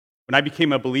When I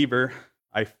became a believer,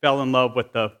 I fell in love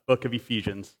with the book of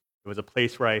Ephesians. It was a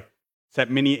place where I set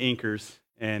many anchors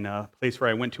and a place where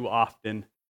I went to often,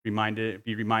 be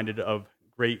reminded of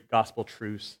great gospel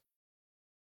truths.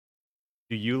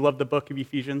 Do you love the book of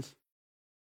Ephesians?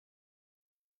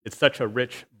 It's such a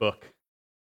rich book.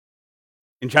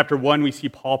 In chapter 1, we see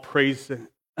Paul's praise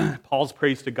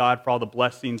to God for all the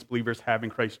blessings believers have in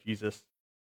Christ Jesus.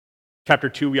 Chapter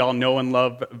 2, we all know and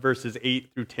love verses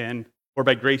 8 through 10. For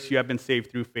by grace you have been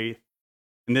saved through faith.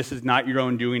 And this is not your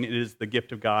own doing, it is the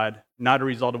gift of God, not a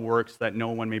result of works that no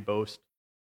one may boast.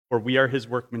 For we are his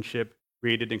workmanship,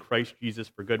 created in Christ Jesus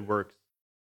for good works,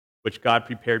 which God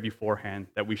prepared beforehand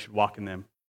that we should walk in them.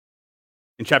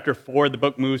 In chapter 4, the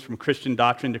book moves from Christian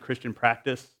doctrine to Christian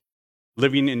practice,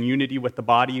 living in unity with the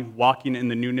body, walking in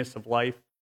the newness of life,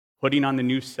 putting on the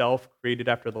new self created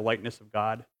after the likeness of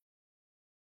God.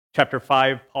 Chapter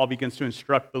 5, Paul begins to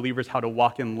instruct believers how to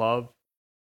walk in love,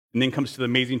 and then comes to the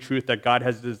amazing truth that God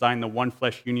has designed the one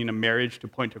flesh union of marriage to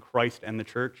point to Christ and the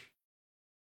church.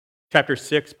 Chapter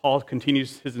 6, Paul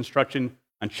continues his instruction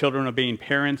on children obeying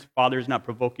parents, fathers not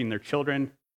provoking their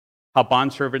children, how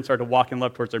bondservants are to walk in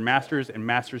love towards their masters and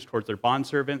masters towards their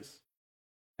bondservants.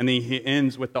 And then he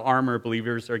ends with the armor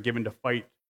believers are given to fight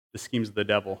the schemes of the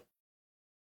devil.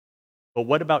 But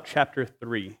what about chapter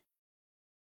 3?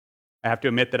 I have to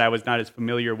admit that I was not as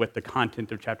familiar with the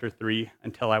content of chapter 3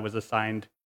 until I was assigned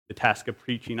the task of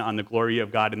preaching on the glory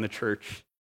of God in the church.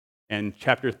 And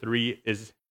chapter 3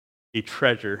 is a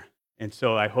treasure. And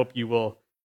so I hope you will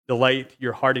delight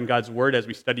your heart in God's word as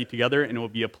we study together, and it will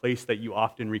be a place that you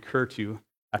often recur to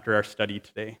after our study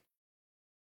today.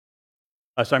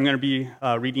 So I'm going to be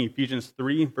reading Ephesians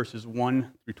 3, verses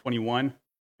 1 through 21.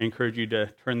 I encourage you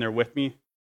to turn there with me.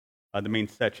 The main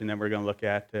section that we're going to look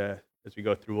at as we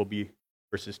go through will be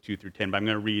verses 2 through 10, but I'm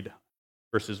going to read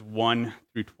verses 1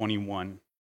 through 21.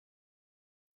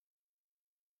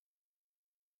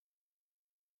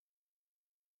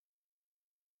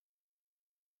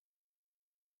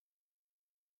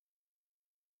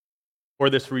 For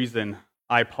this reason,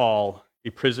 I, Paul, a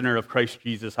prisoner of Christ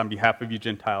Jesus, on behalf of you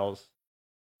Gentiles,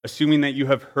 assuming that you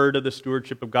have heard of the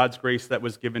stewardship of God's grace that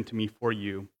was given to me for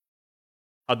you,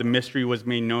 how the mystery was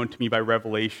made known to me by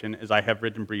revelation, as I have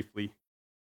written briefly.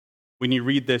 When you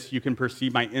read this, you can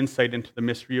perceive my insight into the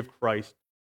mystery of Christ,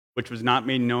 which was not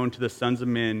made known to the sons of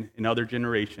men in other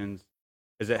generations,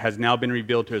 as it has now been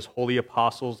revealed to his holy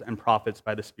apostles and prophets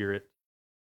by the Spirit.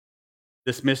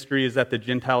 This mystery is that the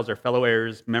Gentiles are fellow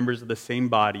heirs, members of the same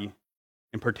body,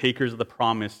 and partakers of the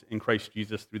promise in Christ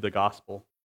Jesus through the gospel.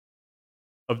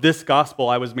 Of this gospel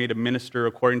I was made a minister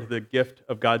according to the gift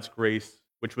of God's grace,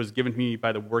 which was given to me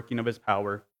by the working of his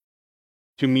power.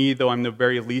 To me, though I'm the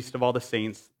very least of all the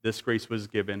saints, this grace was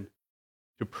given,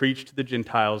 to preach to the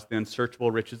Gentiles the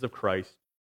unsearchable riches of Christ,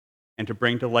 and to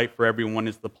bring to light for everyone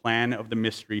is the plan of the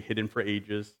mystery hidden for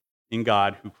ages in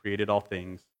God who created all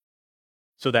things,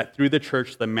 so that through the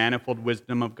church the manifold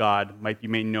wisdom of God might be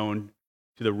made known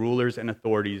to the rulers and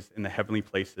authorities in the heavenly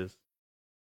places.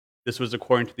 This was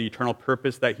according to the eternal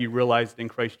purpose that he realized in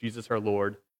Christ Jesus our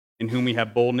Lord, in whom we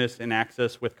have boldness and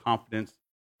access with confidence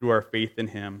through our faith in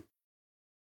him.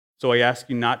 So I ask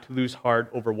you not to lose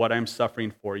heart over what I am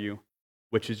suffering for you,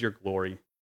 which is your glory.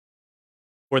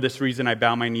 For this reason I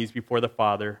bow my knees before the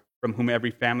Father, from whom every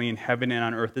family in heaven and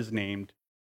on earth is named,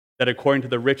 that according to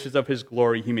the riches of his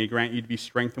glory he may grant you to be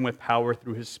strengthened with power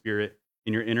through his Spirit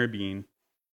in your inner being,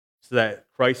 so that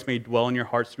Christ may dwell in your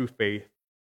hearts through faith,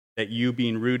 that you,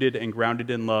 being rooted and grounded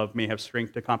in love, may have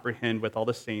strength to comprehend with all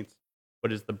the saints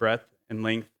what is the breadth and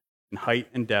length and height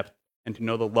and depth, and to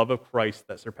know the love of Christ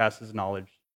that surpasses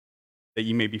knowledge, that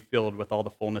you may be filled with all the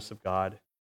fullness of God.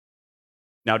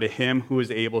 Now to him who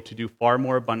is able to do far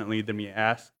more abundantly than we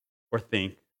ask or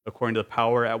think, according to the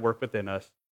power at work within us,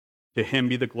 to him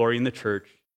be the glory in the church,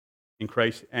 in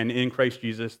Christ and in Christ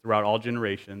Jesus throughout all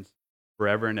generations,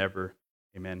 forever and ever.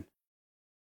 Amen.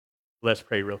 Let's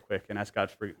pray real quick and ask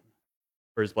God for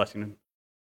his blessing.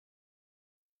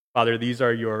 Father, these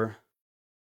are your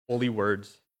holy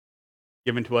words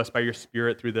given to us by your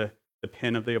Spirit through the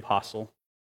pen of the apostle.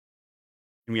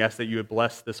 And we ask that you would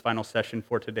bless this final session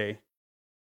for today.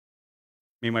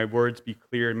 May my words be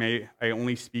clear, and may I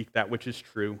only speak that which is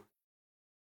true.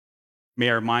 May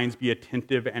our minds be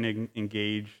attentive and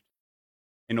engaged,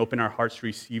 and open our hearts to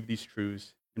receive these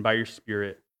truths. And by your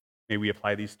Spirit, may we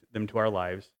apply them to our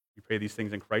lives. We pray these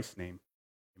things in Christ's name.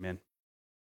 Amen.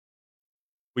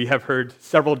 We have heard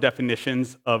several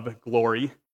definitions of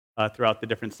glory throughout the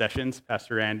different sessions.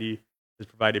 Pastor Andy has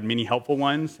provided many helpful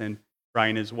ones, and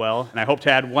Brian as well. And I hope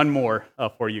to add one more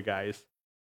for you guys.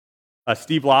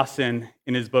 Steve Lawson,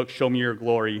 in his book, Show Me Your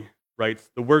Glory,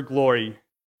 writes, the word glory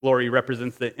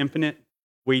represents the infinite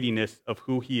weightiness of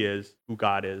who he is, who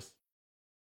God is.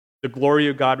 The glory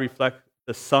of God reflects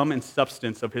the sum and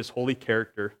substance of his holy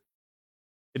character.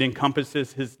 It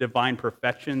encompasses his divine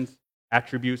perfections,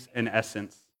 attributes, and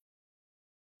essence.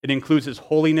 It includes his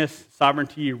holiness,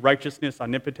 sovereignty, righteousness,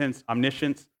 omnipotence,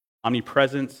 omniscience,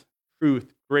 omnipresence,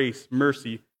 truth, grace,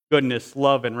 mercy, goodness,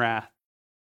 love, and wrath.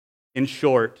 In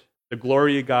short, the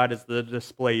glory of God is the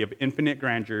display of infinite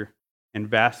grandeur and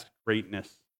vast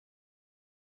greatness.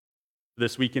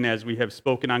 This weekend, as we have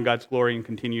spoken on God's glory and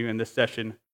continue in this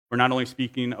session, we're not only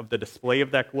speaking of the display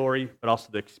of that glory, but also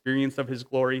the experience of his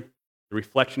glory, the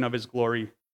reflection of his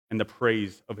glory, and the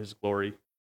praise of his glory. And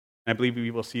I believe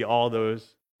we will see all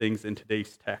those things in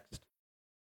today's text.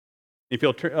 If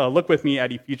you'll look with me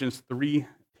at Ephesians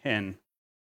 3:10,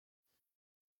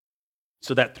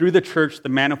 so that through the church the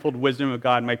manifold wisdom of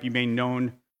God might be made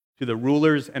known to the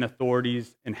rulers and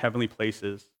authorities in heavenly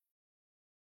places.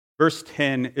 Verse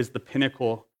 10 is the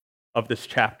pinnacle of this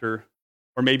chapter,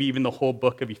 or maybe even the whole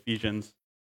book of Ephesians.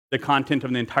 The content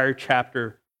of the entire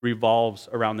chapter revolves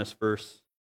around this verse.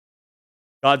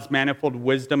 God's manifold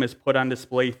wisdom is put on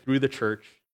display through the church,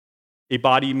 a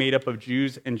body made up of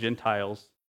Jews and Gentiles.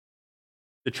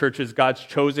 The church is God's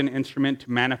chosen instrument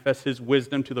to manifest his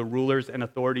wisdom to the rulers and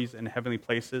authorities in heavenly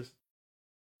places.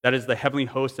 That is the heavenly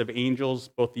host of angels,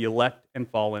 both the elect and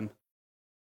fallen.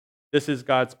 This is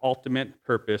God's ultimate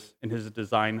purpose in his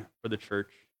design for the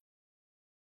church.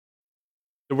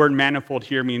 The word manifold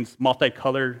here means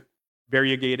multicolored,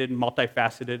 variegated,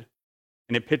 multifaceted,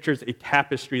 and it pictures a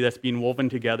tapestry that's being woven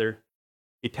together,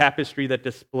 a tapestry that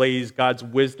displays God's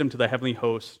wisdom to the heavenly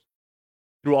host.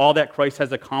 Through all that Christ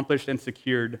has accomplished and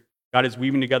secured, God is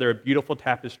weaving together a beautiful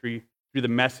tapestry through the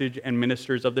message and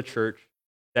ministers of the church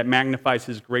that magnifies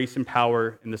his grace and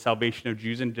power in the salvation of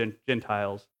Jews and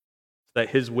Gentiles, so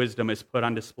that his wisdom is put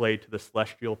on display to the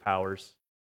celestial powers.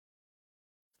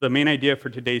 The main idea for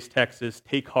today's text is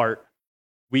take heart,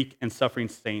 weak and suffering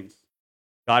saints.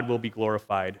 God will be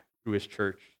glorified through his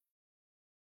church.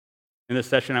 In this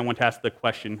session, I want to ask the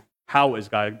question, how is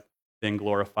God then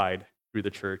glorified through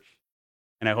the church?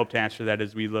 And I hope to answer that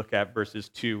as we look at verses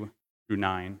 2 through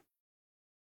 9.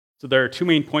 So there are two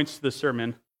main points to the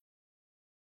sermon.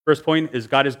 First point is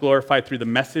God is glorified through the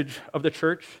message of the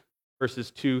church, verses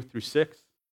 2 through 6.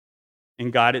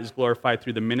 And God is glorified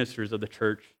through the ministers of the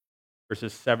church,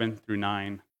 verses 7 through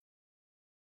 9.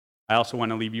 I also want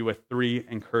to leave you with three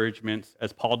encouragements,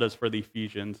 as Paul does for the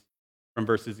Ephesians, from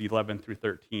verses 11 through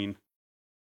 13.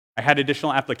 I had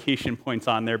additional application points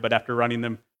on there, but after running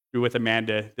them through with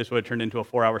Amanda, this would have turned into a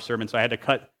 4-hour sermon, so I had to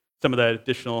cut some of the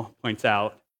additional points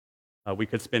out. We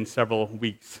could spend several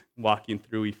weeks walking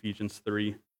through Ephesians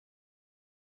 3.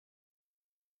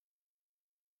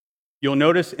 You'll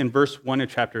notice in verse 1 of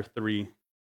chapter 3,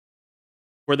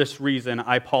 for this reason,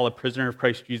 I, Paul, a prisoner of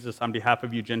Christ Jesus, on behalf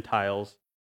of you Gentiles,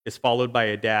 is followed by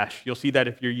a dash. You'll see that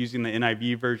if you're using the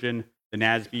NIV version, the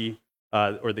NASB,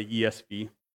 or the ESV.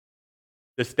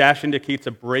 This dash indicates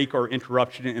a break or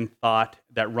interruption in thought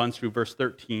that runs through verse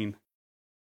 13.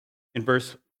 And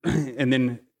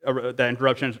then the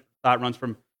interruption thought runs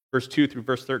from verse 2 through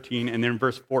verse 13, and then in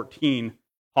verse 14,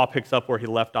 Paul picks up where he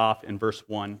left off in verse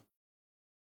 1.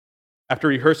 After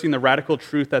rehearsing the radical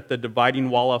truth that the dividing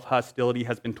wall of hostility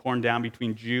has been torn down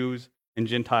between Jews and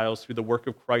Gentiles through the work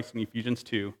of Christ in Ephesians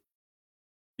 2,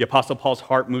 the Apostle Paul's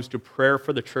heart moves to prayer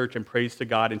for the church and praise to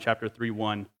God in chapter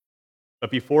 3:1.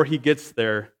 But before he gets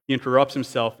there, he interrupts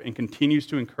himself and continues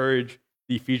to encourage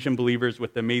the Ephesian believers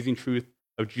with the amazing truth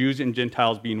of Jews and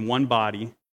Gentiles being one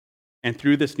body, and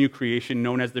through this new creation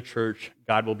known as the church,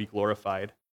 God will be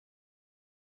glorified.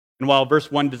 And while verse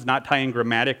 1 does not tie in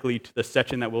grammatically to the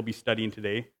section that we'll be studying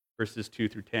today, verses 2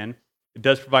 through 10, it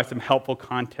does provide some helpful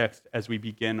context as we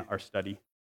begin our study.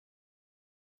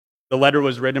 The letter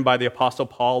was written by the Apostle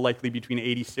Paul likely between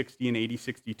AD 60 and AD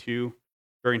 62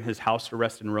 during his house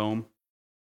arrest in Rome.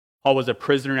 Paul was a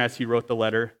prisoner as he wrote the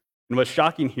letter, and what's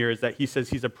shocking here is that he says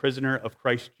he's a prisoner of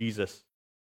Christ Jesus.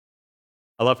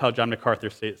 I love how John MacArthur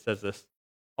says this.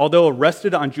 Although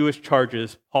arrested on Jewish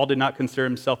charges, Paul did not consider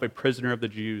himself a prisoner of the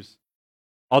Jews.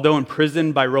 Although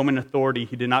imprisoned by Roman authority,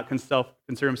 he did not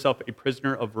consider himself a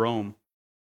prisoner of Rome.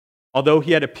 Although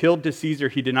he had appealed to Caesar,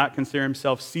 he did not consider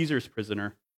himself Caesar's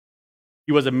prisoner.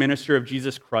 He was a minister of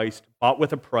Jesus Christ, bought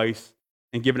with a price,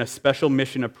 and given a special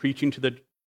mission of preaching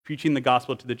the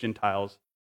gospel to the Gentiles.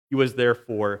 He was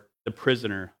therefore the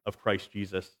prisoner of Christ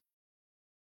Jesus.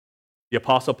 The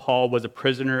Apostle Paul was a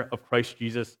prisoner of Christ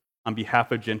Jesus on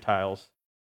behalf of Gentiles.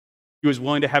 He was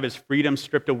willing to have his freedom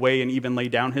stripped away and even lay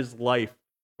down his life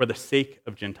for the sake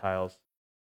of Gentiles.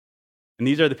 And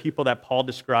these are the people that Paul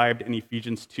described in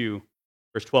Ephesians 2,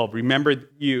 verse 12. Remember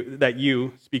that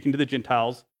you, speaking to the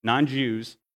Gentiles,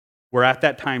 non-Jews, were at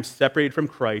that time separated from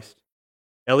Christ,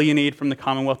 alienated from the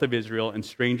commonwealth of Israel, and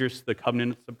strangers to the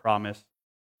covenants of promise,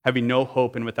 having no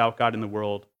hope and without God in the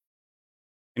world.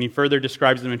 And he further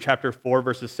describes them in chapter 4,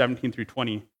 verses 17 through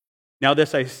 20. Now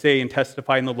this I say and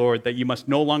testify in the Lord, that you must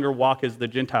no longer walk as the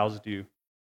Gentiles do,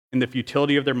 in the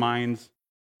futility of their minds.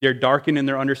 They are darkened in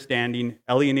their understanding,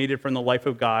 alienated from the life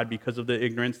of God because of the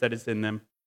ignorance that is in them,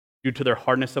 due to their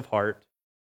hardness of heart.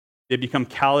 They become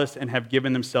callous and have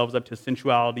given themselves up to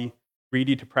sensuality,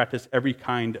 greedy to practice every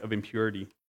kind of impurity.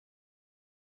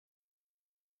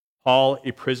 Paul,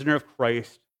 a prisoner of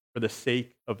Christ, for the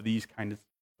sake of these kinds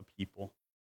of people.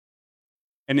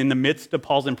 And in the midst of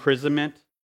Paul's imprisonment,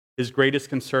 his greatest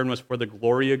concern was for the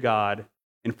glory of God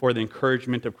and for the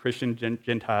encouragement of Christian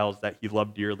Gentiles that he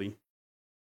loved dearly.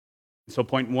 And so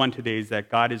point one today is that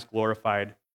God is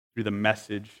glorified through the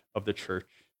message of the church.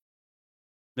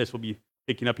 This will be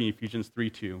picking up in Ephesians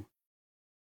 3:2.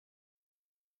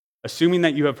 Assuming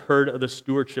that you have heard of the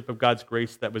stewardship of God's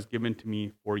grace that was given to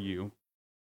me for you.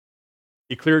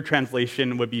 A clearer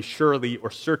translation would be surely or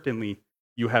certainly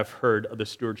you have heard of the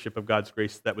stewardship of God's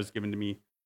grace that was given to me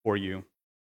for you,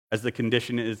 as the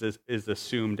condition is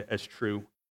assumed as true.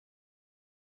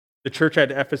 The church at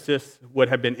Ephesus would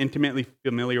have been intimately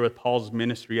familiar with Paul's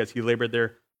ministry as he labored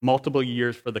there multiple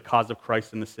years for the cause of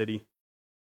Christ in the city.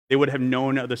 They would have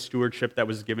known of the stewardship that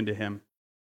was given to him.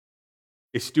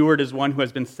 A steward is one who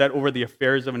has been set over the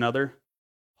affairs of another.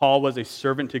 Paul was a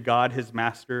servant to God, his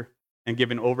master, and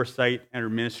given oversight and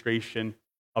administration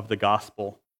of the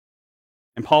gospel.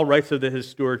 And Paul writes of his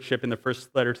stewardship in the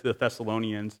first letter to the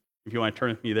Thessalonians. If you want to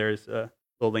turn with me, there is a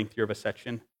little lengthier of a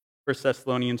section. 1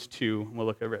 Thessalonians 2, and we'll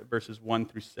look at verses 1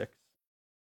 through 6.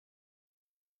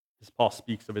 As Paul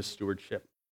speaks of his stewardship.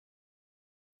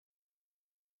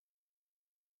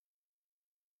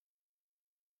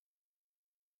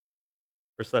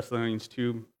 1 Thessalonians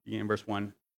 2, beginning in verse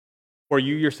 1. For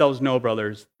you yourselves know,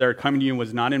 brothers, that our coming to you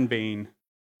was not in vain,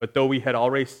 but though we had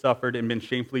already suffered and been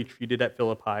shamefully treated at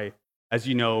Philippi, as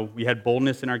you know, we had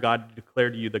boldness in our God to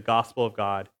declare to you the gospel of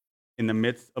God in the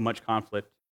midst of much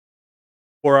conflict.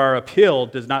 For our appeal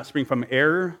does not spring from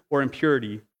error or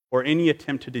impurity or any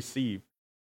attempt to deceive,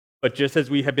 but just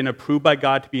as we have been approved by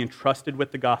God to be entrusted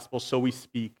with the gospel, so we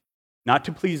speak, not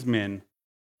to please men,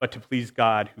 but to please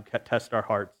God who tests our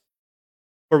hearts.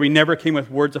 For we never came with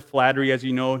words of flattery, as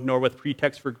you know, nor with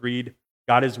pretext for greed,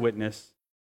 God is witness.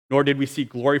 Nor did we seek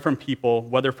glory from people,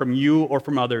 whether from you or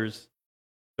from others,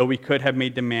 though we could have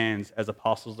made demands as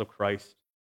apostles of Christ.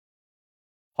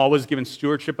 Paul was given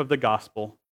stewardship of the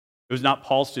gospel. It was not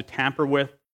Paul's to tamper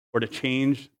with or to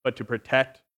change, but to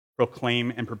protect,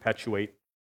 proclaim, and perpetuate.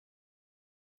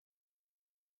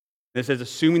 This is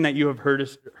assuming that you have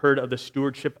heard of the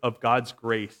stewardship of God's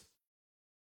grace.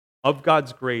 Of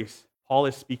God's grace, Paul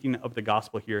is speaking of the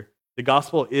gospel here. The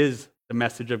gospel is the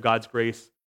message of God's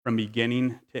grace from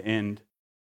beginning to end.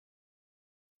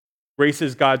 Grace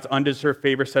is God's undeserved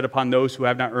favor set upon those who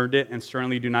have not earned it and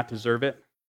certainly do not deserve it.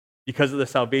 Because of the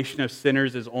salvation of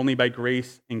sinners is only by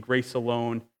grace and grace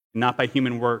alone, and not by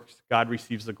human works, God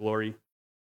receives the glory.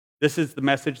 This is the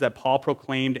message that Paul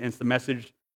proclaimed, and it's the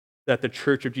message that the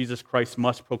Church of Jesus Christ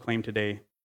must proclaim today.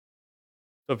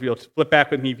 So if you'll flip back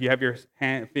with me, if you have your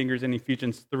fingers in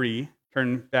Ephesians 3,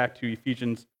 turn back to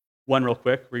Ephesians 1 real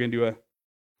quick. We're going to do a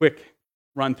quick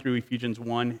run through Ephesians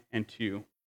 1 and 2.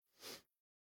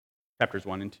 Chapters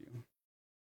 1 and 2.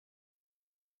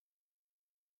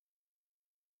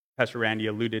 Pastor Randy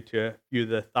alluded to a few of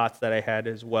the thoughts that I had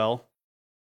as well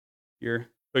here.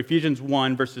 So Ephesians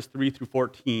 1, verses 3 through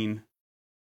 14,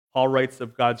 Paul writes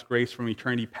of God's grace from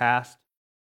eternity past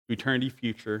to eternity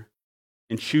future,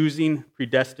 in choosing,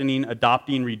 predestining,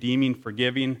 adopting, redeeming,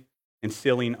 forgiving, and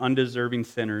sealing undeserving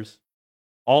sinners,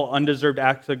 all undeserved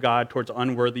acts of God towards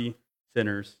unworthy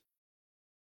sinners.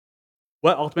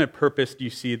 What ultimate purpose do you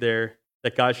see there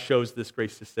that God shows this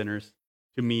grace to sinners,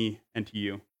 to me and to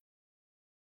you?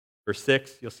 Verse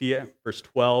 6, you'll see it. Verse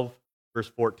 12, verse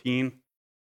 14.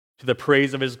 To the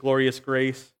praise of his glorious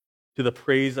grace, to the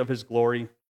praise of his glory,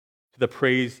 to the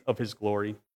praise of his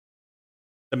glory.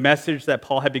 The message that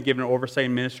Paul had been given oversight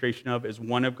and administration of is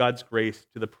one of God's grace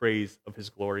to the praise of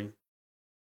his glory.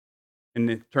 And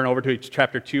then turn over to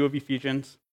chapter 2 of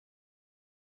Ephesians.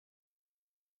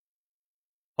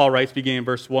 Paul writes, beginning in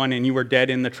verse 1, and you were dead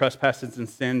in the trespasses and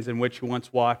sins in which you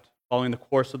once walked, following the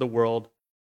course of the world,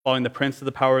 following the prince of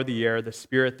the power of the air, the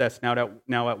spirit that's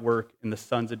now at work in the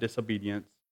sons of disobedience,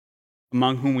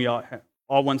 among whom we all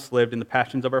once lived in the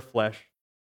passions of our flesh,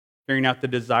 carrying out the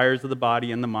desires of the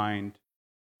body and the mind,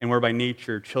 and were by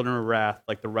nature children of wrath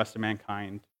like the rest of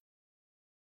mankind.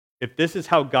 If this is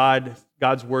how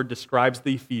God's word describes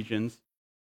the Ephesians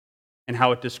and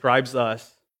how it describes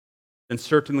us, then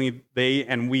certainly they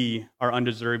and we are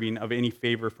undeserving of any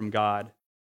favor from God.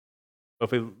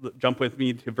 But if we jump with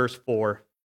me to verse 4,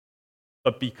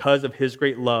 but because of his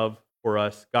great love for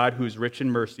us, God, who is rich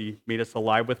in mercy, made us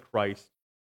alive with Christ,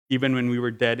 even when we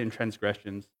were dead in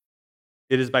transgressions.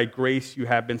 It is by grace you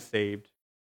have been saved.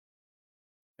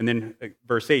 And then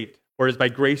verse 8, for it is by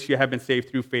grace you have been saved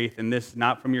through faith, and this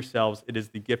not from yourselves, it is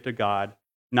the gift of God,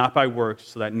 not by works,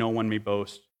 so that no one may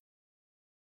boast.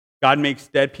 God makes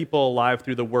dead people alive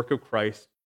through the work of Christ,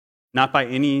 not by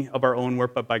any of our own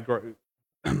work, but by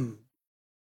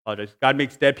apologize. God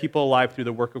makes dead people alive through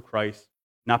the work of Christ,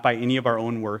 not by any of our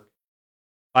own work.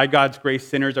 By God's grace,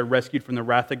 sinners are rescued from the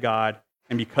wrath of God,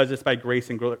 and because it's by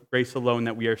grace and grace alone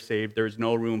that we are saved, there is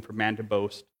no room for man to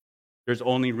boast. There's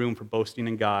only room for boasting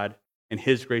in God and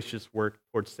his gracious work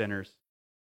towards sinners.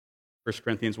 1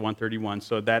 Corinthians 1:31,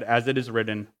 so that as it is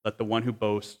written, let the one who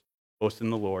boasts, boast in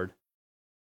the Lord.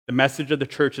 The message of the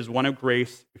church is one of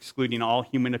grace, excluding all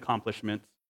human accomplishments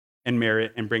and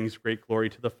merit, and brings great glory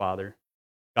to the Father.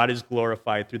 God is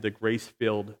glorified through the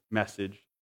grace-filled message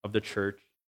of the church.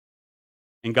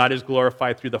 And God is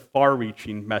glorified through the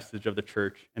far-reaching message of the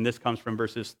church. And this comes from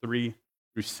verses 3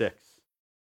 through 6.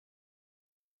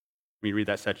 Let me read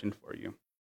that section for you.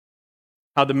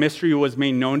 How the mystery was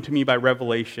made known to me by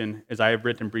revelation, as I have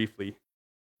written briefly.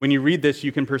 When you read this,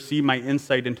 you can perceive my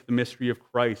insight into the mystery of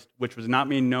Christ, which was not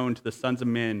made known to the sons of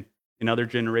men in other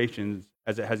generations,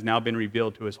 as it has now been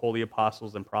revealed to his holy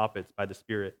apostles and prophets by the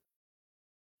Spirit.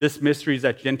 This mystery is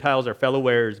that Gentiles are fellow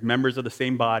heirs, members of the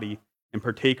same body, and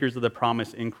partakers of the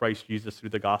promise in Christ Jesus through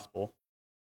the gospel.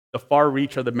 The far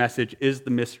reach of the message is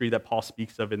the mystery that Paul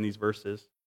speaks of in these verses.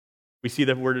 We see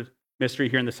the word mystery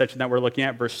here in the section that we're looking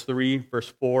at, verse 3, verse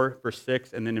 4, verse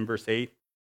 6, and then in verse 8.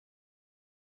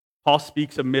 Paul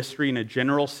speaks of mystery in a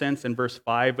general sense in verse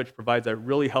 5, which provides a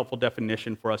really helpful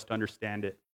definition for us to understand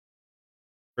it.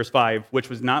 Verse 5, which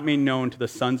was not made known to the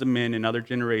sons of men in other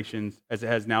generations, as it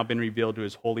has now been revealed to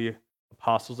his holy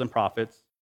apostles and prophets.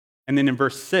 And then in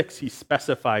verse 6, he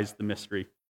specifies the mystery.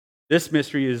 This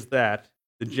mystery is that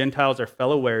the Gentiles are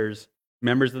fellow heirs,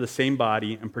 members of the same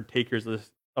body, and partakers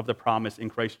of the promise in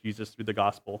Christ Jesus through the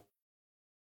gospel.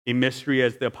 A mystery,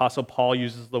 as the Apostle Paul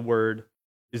uses the word,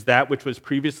 is that which was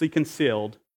previously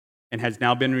concealed and has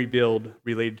now been revealed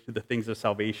related to the things of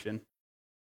salvation.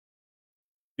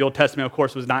 The Old Testament, of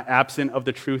course, was not absent of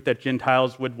the truth that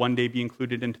Gentiles would one day be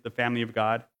included into the family of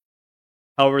God.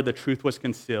 However, the truth was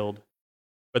concealed,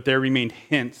 but there remained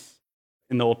hints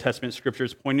in the Old Testament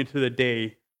scriptures pointing to the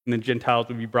day when the Gentiles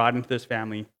would be brought into this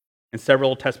family, and several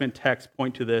Old Testament texts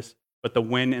point to this, but the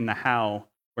when and the how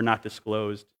were not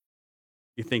disclosed.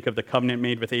 You think of the covenant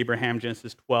made with Abraham,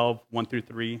 Genesis 12, 1 through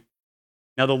 3.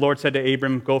 Now the Lord said to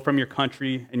Abram, go from your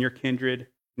country and your kindred and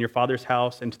your father's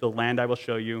house into the land I will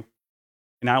show you,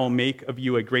 and I will make of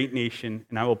you a great nation,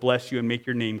 and I will bless you and make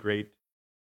your name great,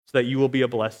 so that you will be a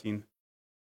blessing.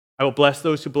 I will bless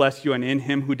those who bless you, and in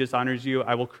him who dishonors you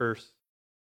I will curse.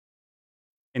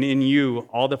 And in you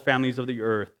all the families of the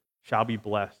earth shall be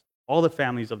blessed. All the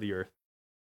families of the earth,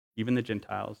 even the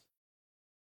Gentiles.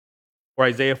 Or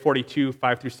Isaiah 42,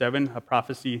 5 through 7, a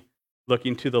prophecy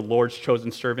looking to the Lord's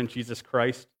chosen servant, Jesus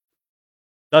Christ.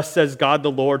 Thus says God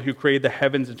the Lord, who created the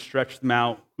heavens and stretched them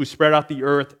out, who spread out the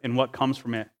earth and what comes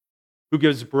from it, who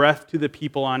gives breath to the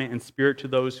people on it and spirit to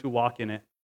those who walk in it.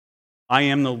 I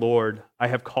am the Lord. I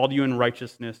have called you in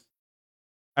righteousness.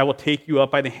 I will take you up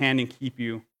by the hand and keep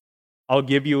you. I'll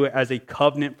give you as a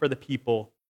covenant for the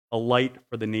people, a light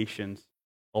for the nations,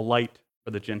 a light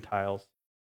for the Gentiles,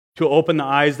 to open the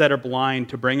eyes that are blind,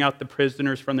 to bring out the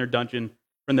prisoners from their dungeon,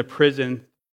 from the prison,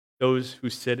 those who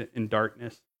sit in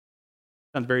darkness.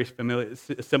 Sounds very familiar,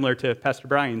 similar to Pastor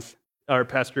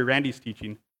Randy's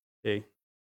teaching today.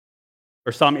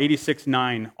 Or Psalm 86,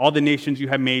 9, all the nations you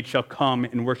have made shall come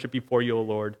and worship before you, O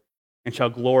Lord, and shall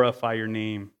glorify your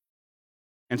name.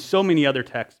 And so many other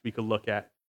texts we could look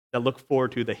at that look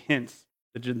forward to the hints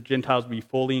that the Gentiles will be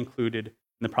fully included in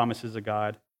the promises of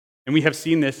God. And we have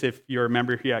seen this, if you're a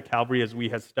member here at Calvary, as we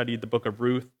have studied the book of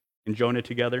Ruth and Jonah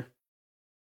together.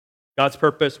 God's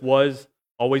purpose was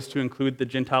always to include the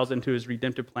Gentiles into his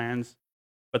redemptive plans,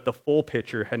 but the full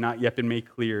picture had not yet been made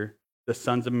clear to the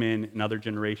sons of men in other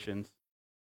generations.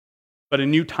 But a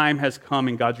new time has come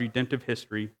in God's redemptive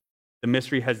history. The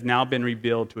mystery has now been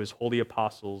revealed to his holy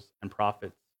apostles and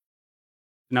prophets.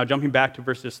 Now, jumping back to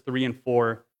verses 3 and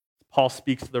 4, Paul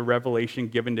speaks of the revelation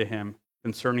given to him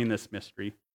concerning this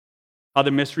mystery, how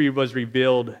the mystery was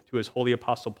revealed to his holy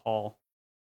apostle Paul.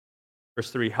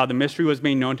 Verse 3, how the mystery was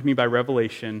made known to me by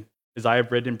revelation, as I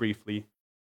have written briefly.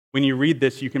 When you read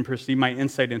this, you can perceive my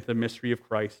insight into the mystery of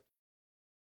Christ.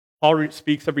 Paul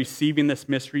speaks of receiving this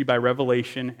mystery by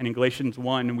revelation, and in Galatians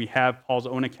 1, we have Paul's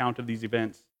own account of these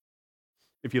events.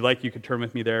 If you like, you could turn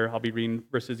with me there. I'll be reading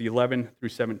verses 11 through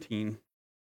 17,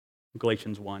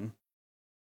 Galatians 1.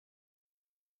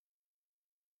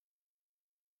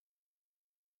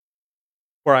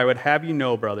 For I would have you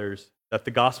know, brothers, that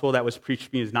the gospel that was preached to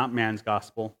me is not man's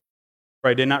gospel. For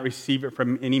I did not receive it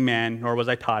from any man, nor was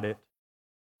I taught it.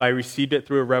 But I received it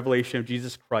through a revelation of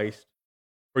Jesus Christ.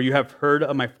 For you have heard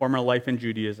of my former life in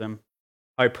Judaism,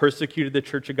 how I persecuted the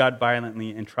church of God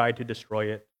violently and tried to destroy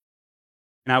it.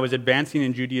 And I was advancing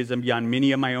in Judaism beyond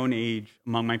many of my own age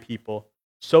among my people.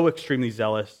 So extremely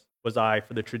zealous was I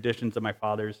for the traditions of my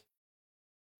fathers.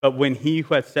 But when he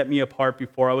who had set me apart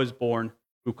before I was born,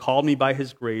 who called me by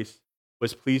his grace,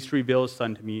 was pleased to reveal his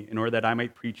Son to me in order that I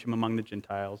might preach him among the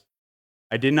Gentiles,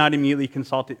 I did not immediately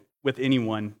consult with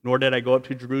anyone, nor did I go up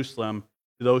to Jerusalem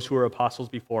to those who were apostles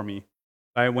before me.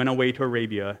 But I went away to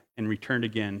Arabia and returned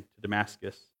again to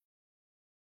Damascus.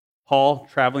 Paul,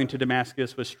 traveling to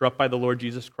Damascus, was struck by the Lord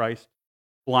Jesus Christ,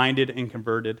 blinded and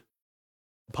converted.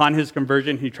 Upon his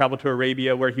conversion, he traveled to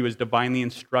Arabia, where he was divinely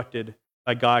instructed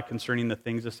by God concerning the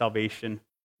things of salvation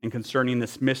and concerning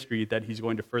this mystery that he's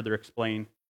going to further explain.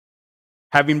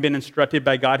 Having been instructed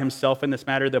by God himself in this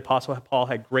matter, the Apostle Paul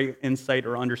had great insight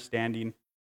or understanding,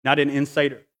 not an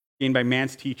insight gained by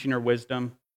man's teaching or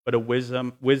wisdom, but a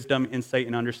wisdom, insight,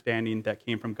 and understanding that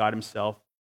came from God himself.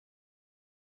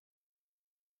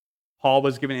 Paul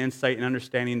was given insight and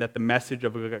understanding that the message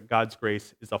of God's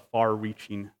grace is a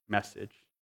far-reaching message.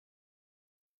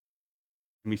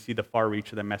 And we see the far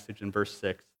reach of that message in verse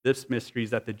 6. This mystery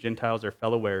is that the Gentiles are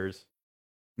fellow heirs,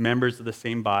 members of the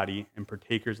same body, and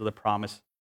partakers of the promise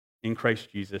in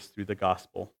Christ Jesus through the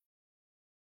gospel.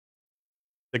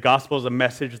 The gospel is a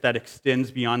message that extends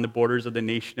beyond the borders of the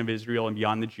nation of Israel and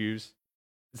beyond the Jews.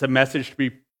 It's a message to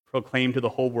be proclaimed to the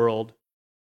whole world,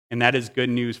 and that is good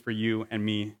news for you and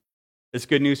me. It's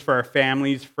good news for our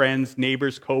families, friends,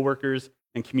 neighbors, co-workers,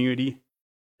 and community.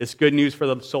 It's good news for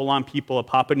the Solon people of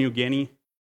Papua New Guinea.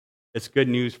 It's good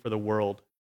news for the world.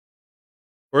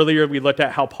 Earlier, we looked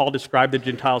at how Paul described the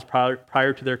Gentiles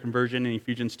prior to their conversion in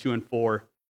Ephesians 2 and 4.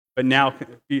 But now,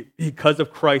 because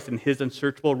of Christ and his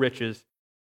unsearchable riches,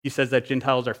 he says that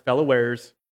Gentiles are fellow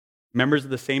heirs, members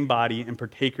of the same body, and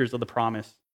partakers of the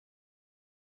promise.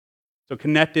 So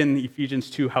connect in Ephesians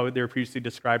 2, how they were previously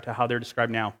described, to how they're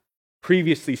described now.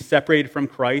 Previously separated from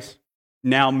Christ,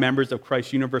 now members of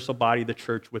Christ's universal body, the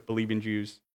church, with believing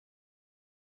Jews.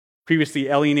 Previously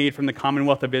alienated from the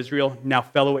commonwealth of Israel, now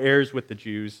fellow heirs with the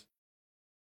Jews.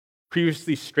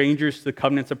 Previously strangers to the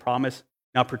covenants of promise,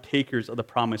 now partakers of the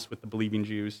promise with the believing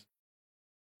Jews.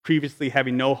 Previously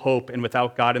having no hope and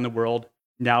without God in the world,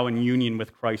 now in union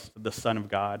with Christ, the Son of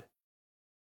God.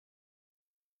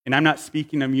 And I'm not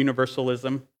speaking of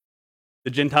universalism. The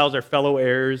Gentiles are fellow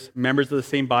heirs, members of the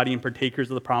same body, and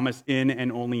partakers of the promise in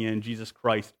and only in Jesus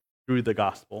Christ through the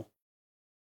gospel.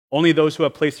 Only those who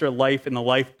have placed their life in the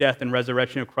life, death, and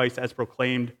resurrection of Christ as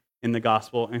proclaimed in the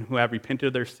gospel and who have repented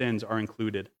of their sins are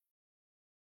included.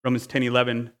 Romans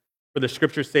 10:11, for the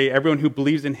scriptures say, everyone who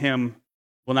believes in him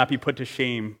will not be put to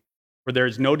shame, for there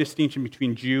is no distinction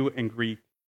between Jew and Greek.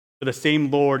 For the same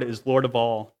Lord is Lord of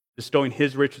all, bestowing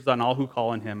his riches on all who call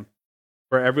on him.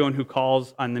 For everyone who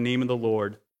calls on the name of the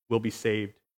Lord will be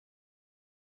saved.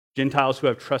 Gentiles who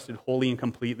have trusted wholly and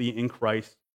completely in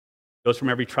Christ, those from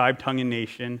every tribe, tongue, and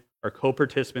nation, are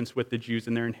co-participants with the Jews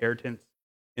in their inheritance,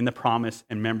 in the promise,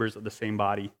 and members of the same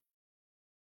body.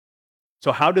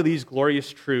 So how do these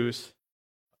glorious truths,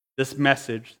 this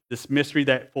message, this mystery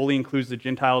that fully includes the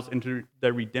Gentiles into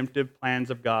the redemptive plans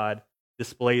of God,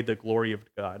 display the glory of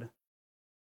God?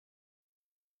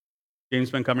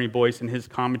 James Montgomery Boyce, in his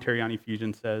commentary on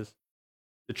Ephesians, says,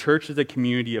 the church is a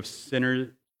community of sinners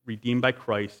redeemed by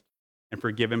Christ and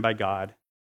forgiven by God.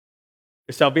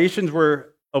 If salvations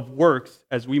were of works,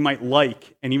 as we might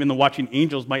like, and even the watching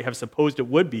angels might have supposed it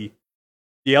would be,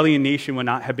 the alienation would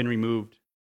not have been removed.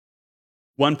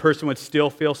 One person would still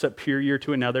feel superior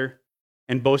to another,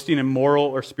 and boasting in moral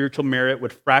or spiritual merit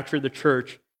would fracture the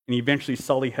church and eventually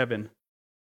sully heaven.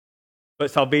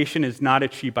 But salvation is not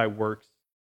achieved by works.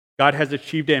 God has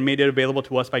achieved it and made it available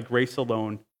to us by grace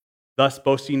alone. Thus,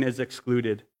 boasting is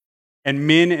excluded. And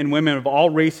men and women of all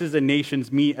races and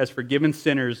nations meet as forgiven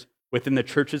sinners within the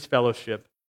church's fellowship.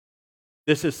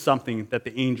 This is something that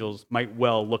the angels might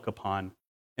well look upon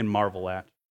and marvel at.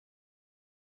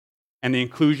 And the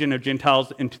inclusion of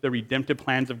Gentiles into the redemptive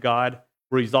plans of God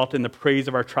will result in the praise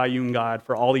of our triune God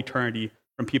for all eternity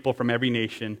from people from every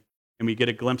nation, And we get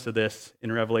a glimpse of this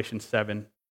in Revelation 7.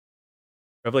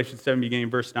 Revelation 7,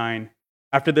 beginning verse 9.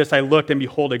 After this I looked, and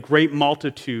behold, a great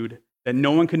multitude that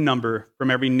no one could number, from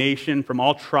every nation, from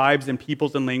all tribes and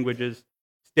peoples and languages,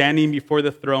 standing before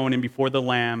the throne and before the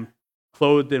Lamb,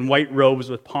 clothed in white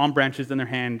robes with palm branches in their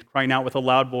hand, crying out with a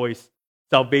loud voice,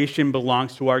 "Salvation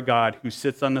belongs to our God who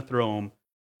sits on the throne,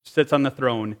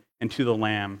 and to the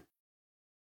Lamb."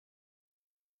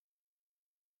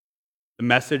 The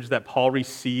message that Paul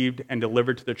received and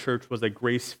delivered to the church was a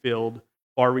grace-filled,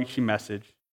 far-reaching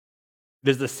message. It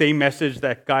is the same message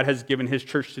that God has given his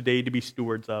church today to be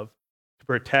stewards of, to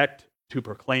protect, to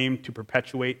proclaim, to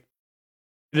perpetuate.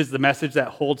 It is the message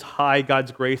that holds high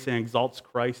God's grace and exalts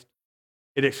Christ.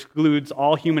 It excludes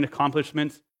all human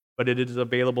accomplishments, but it is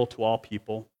available to all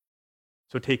people.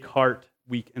 So take heart,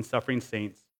 weak and suffering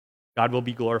saints. God will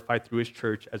be glorified through his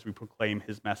church as we proclaim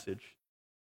his message.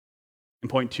 In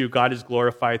point 2, God is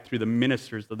glorified through the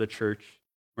ministers of the church.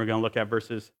 We're going to look at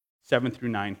verses 7 through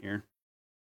 9 here.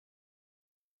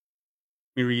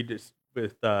 We read this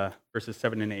with verses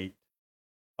 7 and 8.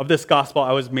 Of this gospel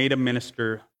I was made a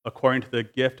minister according to the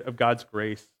gift of God's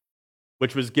grace,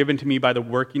 which was given to me by the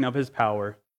working of his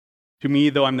power. To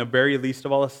me, though I'm the very least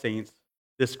of all the saints,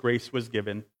 this grace was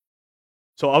given.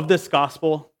 So of this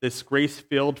gospel, this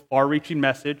grace-filled, far-reaching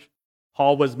message,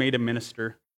 Paul was made a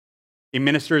minister. A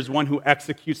minister is one who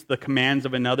executes the commands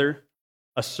of another,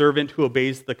 a servant who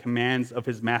obeys the commands of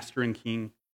his master and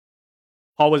king.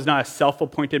 Paul was not a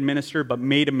self-appointed minister, but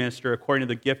made a minister according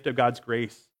to the gift of God's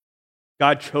grace.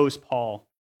 God chose Paul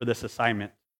for this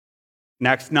assignment. In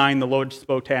Acts 9, the Lord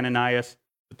spoke to Ananias,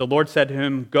 but the Lord said to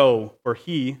him, "Go, for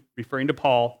he," referring to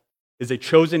Paul, "is a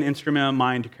chosen instrument of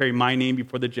mine to carry my name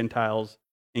before the Gentiles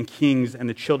and kings and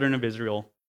the children of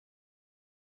Israel."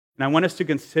 And I want us to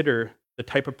consider the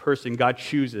type of person God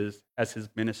chooses as his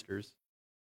ministers,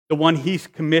 the one he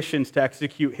commissions to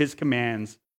execute his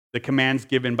commands, the commands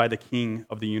given by the King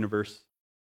of the universe.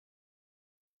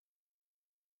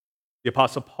 The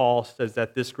Apostle Paul says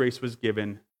that this grace was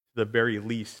given to the very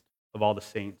least of all the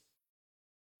saints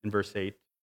in verse 8.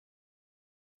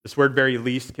 This word very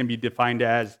least can be defined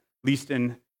as least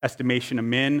in estimation of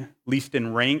men, least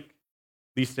in rank,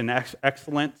 least in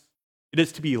excellence. It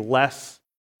is to be less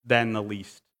than the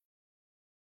least.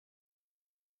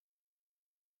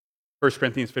 1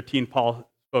 Corinthians 15,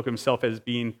 Paul spoke of himself as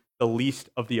being the least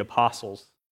of the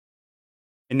apostles.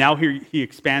 And now here he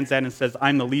expands that and says,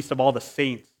 "I'm the least of all the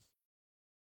saints."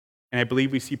 And I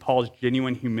believe we see Paul's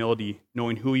genuine humility,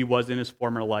 knowing who he was in his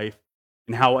former life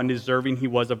and how undeserving he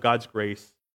was of God's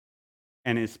grace,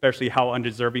 and especially how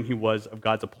undeserving he was of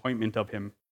God's appointment of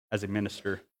him as a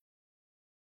minister.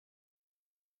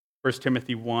 1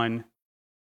 Timothy 1,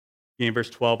 in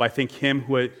verse 12, I thank him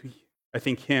who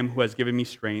has given me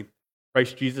strength,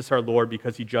 Christ Jesus our Lord,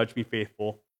 because he judged me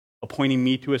faithful, appointing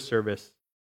me to his service.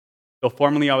 Though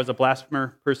formerly I was a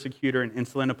blasphemer, persecutor, and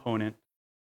insolent opponent,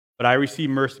 but I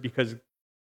received mercy because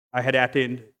I had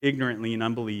acted ignorantly in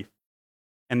unbelief.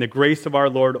 And the grace of our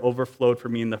Lord overflowed for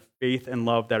me in the faith and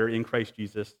love that are in Christ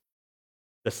Jesus.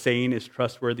 The saying is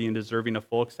trustworthy and deserving of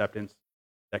full acceptance,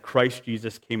 that Christ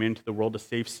Jesus came into the world to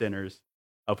save sinners,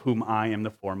 of whom I am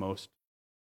the foremost.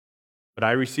 But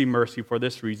I received mercy for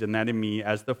this reason, that in me,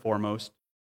 as the foremost,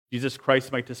 Jesus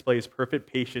Christ might display his perfect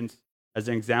patience as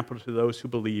an example to those who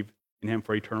believe in him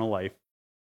for eternal life.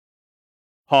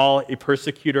 Paul, a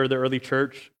persecutor of the early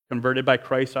church, converted by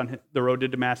Christ on the road to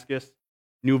Damascus,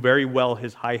 knew very well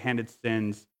his high-handed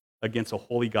sins against a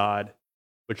holy God,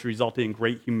 which resulted in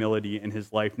great humility in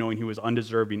his life, knowing he was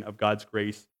undeserving of God's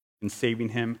grace in saving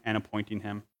him and appointing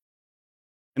him.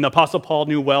 And the Apostle Paul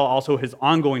knew well also his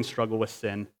ongoing struggle with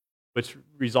sin, which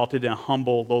resulted in a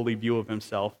humble, lowly view of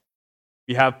himself.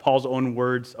 We have Paul's own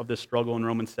words of this struggle in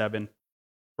Romans 7.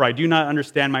 "For I do not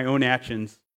understand my own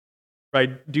actions. For I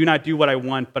do not do what I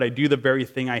want, but I do the very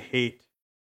thing I hate.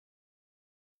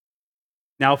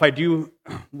 Now if I do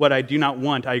what I do not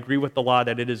want, I agree with the law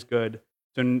that it is good.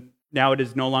 So now it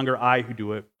is no longer I who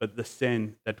do it, but the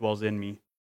sin that dwells in me."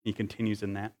 He continues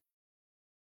in that.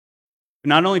 But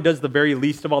not only does the very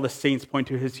least of all the saints point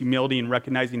to his humility in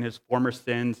recognizing his former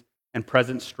sins and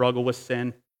present struggle with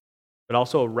sin, but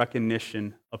also a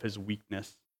recognition of his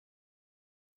weakness.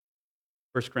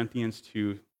 1 Corinthians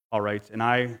 2, Paul writes, "And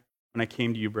I, when I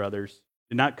came to you, brothers,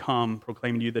 did not come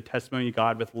proclaiming to you the testimony of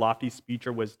God with lofty speech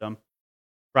or wisdom,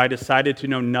 for I decided to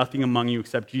know nothing among you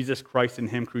except Jesus Christ and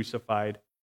him crucified.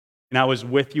 And I was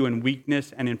with you in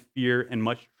weakness and in fear and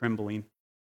much trembling."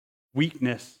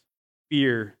 Weakness,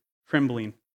 fear,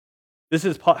 trembling. This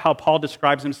is how Paul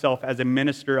describes himself as a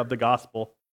minister of the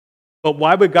gospel. But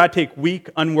why would God take weak,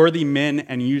 unworthy men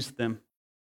and use them?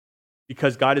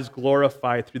 because God is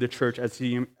glorified through the church as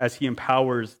he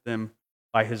empowers them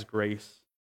by his grace.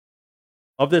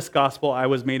 Of this gospel I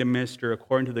was made a minister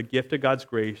according to the gift of God's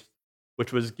grace,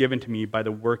 which was given to me by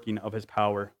the working of his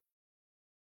power.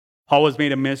 Paul was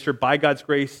made a minister by God's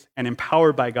grace and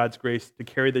empowered by God's grace to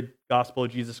carry the gospel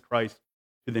of Jesus Christ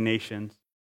to the nations.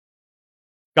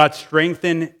 God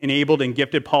strengthened, enabled, and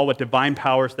gifted Paul with divine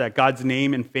power so that God's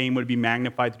name and fame would be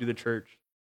magnified through the church.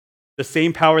 The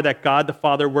same power that God the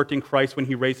Father worked in Christ when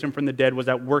he raised him from the dead was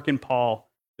at work in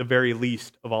Paul, the very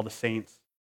least of all the saints.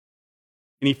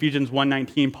 In Ephesians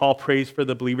 1:19, Paul prays for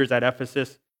the believers at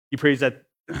Ephesus. He prays that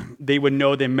they would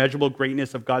know the immeasurable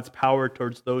greatness of God's power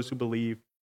towards those who believe,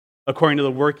 according to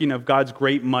the working of God's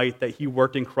great might that he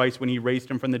worked in Christ when he raised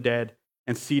him from the dead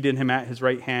and seated him at his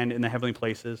right hand in the heavenly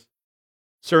places.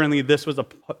 Certainly, this was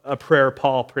a prayer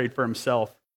Paul prayed for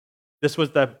himself. This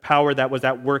was the power that was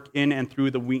at work in and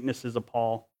through the weaknesses of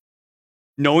Paul.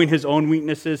 Knowing his own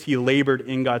weaknesses, he labored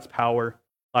in God's power.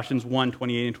 Colossians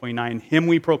 1:28 and 29. Him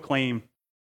we proclaim,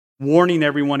 warning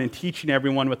everyone and teaching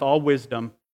everyone with all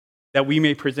wisdom, that we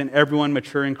may present everyone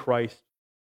mature in Christ.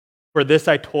 For this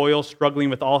I toil,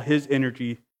 struggling with all his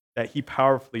energy, that he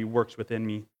powerfully works within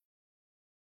me.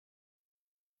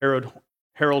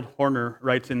 Harold Horner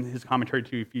writes in his commentary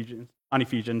to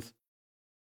Ephesians,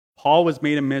 Paul was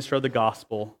made a minister of the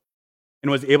gospel and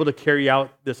was able to carry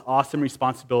out this awesome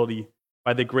responsibility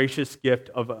by the gracious gift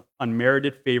of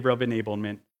unmerited favor of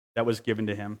enablement that was given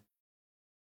to him.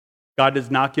 God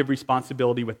does not give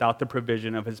responsibility without the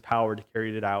provision of his power to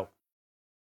carry it out.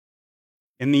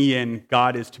 In the end,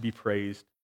 God is to be praised,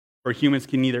 for humans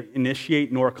can neither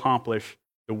initiate nor accomplish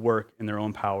the work in their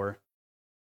own power.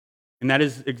 And that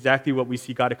is exactly what we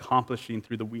see God accomplishing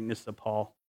through the weakness of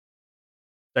Paul.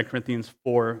 2 Corinthians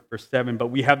 4, verse 7, but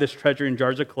we have this treasure in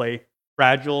jars of clay,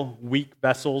 fragile, weak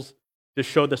vessels, to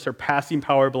show the surpassing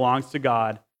power belongs to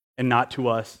God and not to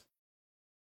us.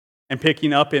 And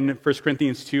picking up in 1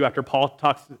 Corinthians 2, after Paul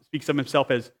speaks of himself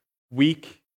as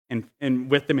weak and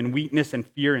with them in weakness and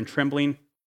fear and trembling,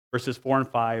 verses 4 and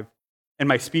 5, and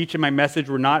my speech and my message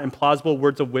were not in plausible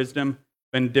words of wisdom,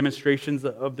 but in demonstrations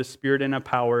of the Spirit and of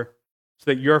power, so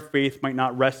that your faith might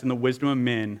not rest in the wisdom of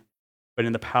men, but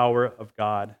in the power of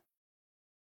God.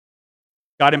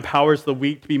 God empowers the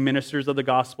weak to be ministers of the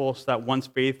gospel so that one's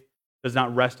faith does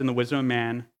not rest in the wisdom of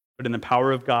man, but in the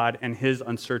power of God and his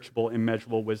unsearchable,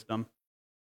 immeasurable wisdom.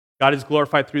 God is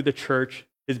glorified through the church.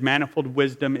 His manifold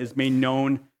wisdom is made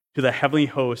known to the heavenly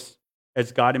hosts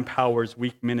as God empowers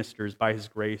weak ministers by his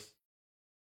grace.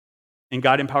 And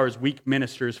God empowers weak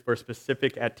ministers for a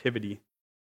specific activity.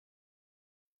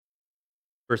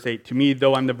 Verse 8, to me,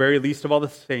 though I'm the very least of all the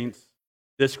saints,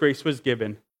 this grace was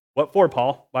given. What for,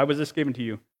 Paul? Why was this given to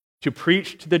you? To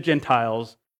preach to the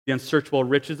Gentiles the unsearchable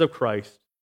riches of Christ,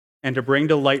 and to bring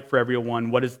to light for everyone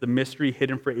what is the mystery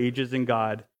hidden for ages in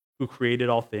God, who created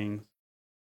all things.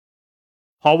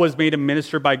 Paul was made a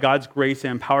minister by God's grace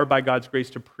and empowered by God's grace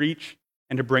to preach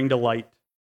and to bring to light.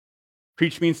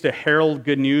 Preach means to herald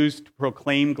good news, to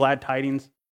proclaim glad tidings.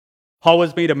 Paul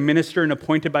was made a minister and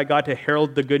appointed by God to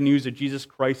herald the good news of Jesus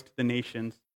Christ to the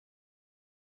nations.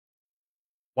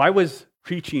 Why was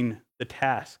preaching the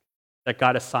task that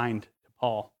God assigned to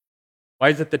Paul? Why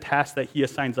is it the task that he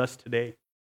assigns us today?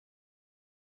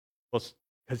 Well,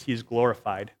 because he's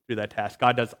glorified through that task.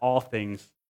 God does all things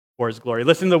for his glory.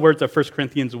 Listen to the words of 1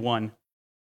 Corinthians 1,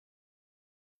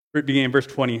 beginning in verse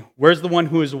 20. Where's the one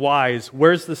who is wise?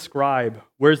 Where's the scribe?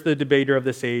 Where's the debater of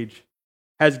this age?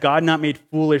 Has God not made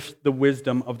foolish the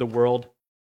wisdom of the world?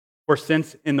 For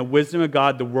since in the wisdom of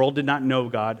God the world did not know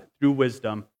God through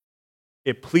wisdom,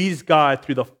 it pleased God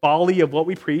through the folly of what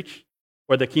we preach,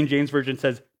 or the King James Version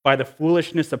says, by the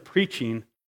foolishness of preaching,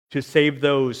 to save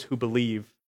those who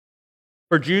believe.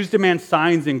 For Jews demand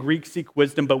signs and Greeks seek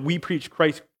wisdom, but we preach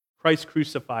Christ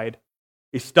crucified,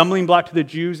 a stumbling block to the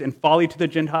Jews and folly to the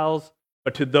Gentiles,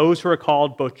 but to those who are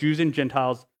called, both Jews and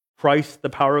Gentiles, Christ, the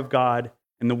power of God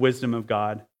and the wisdom of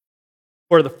God.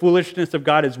 For the foolishness of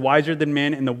God is wiser than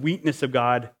men, and the weakness of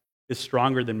God is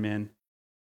stronger than men.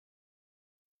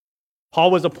 Paul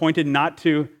was appointed not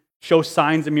to show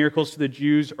signs and miracles to the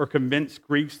Jews or convince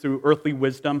Greeks through earthly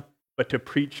wisdom, but to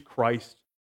preach Christ.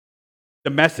 The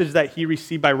message that he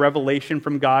received by revelation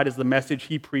from God is the message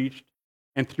he preached,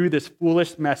 and through this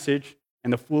foolish message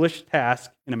and the foolish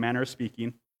task, in a manner of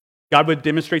speaking, God would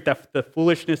demonstrate that the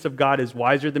foolishness of God is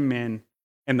wiser than men,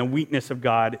 and the weakness of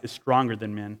God is stronger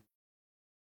than men.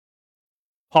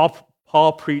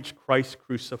 Paul preached Christ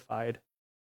crucified.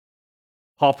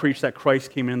 Paul preached that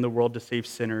Christ came into the world to save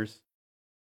sinners.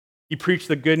 He preached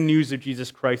the good news of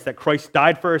Jesus Christ, that Christ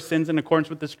died for our sins in accordance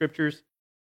with the Scriptures,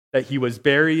 that he was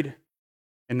buried,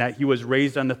 and that he was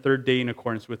raised on the third day in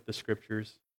accordance with the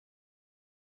Scriptures.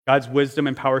 God's wisdom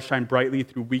and power shine brightly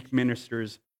through weak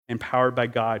ministers empowered by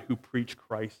God who preach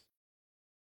Christ.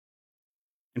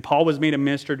 And Paul was made a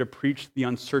minister to preach the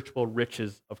unsearchable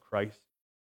riches of Christ.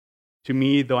 To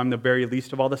me, though I'm the very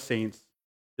least of all the saints,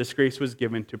 this grace was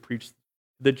given to preach to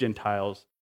the Gentiles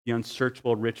the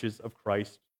unsearchable riches of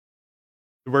Christ.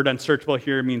 The word unsearchable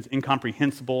here means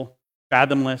incomprehensible,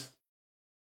 fathomless.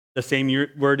 The same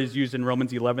word is used in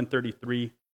Romans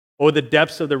 11:33. Oh, the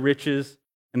depths of the riches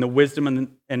and the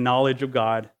wisdom and knowledge of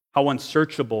God, how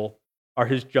unsearchable are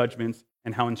his judgments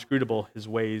and how inscrutable his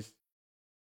ways.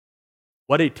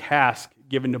 What a task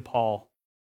given to Paul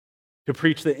to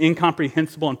preach the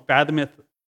incomprehensible and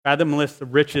fathomless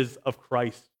riches of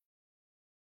Christ.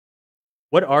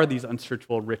 What are these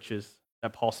unsearchable riches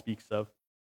that Paul speaks of?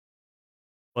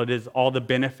 Well, it is all the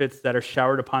benefits that are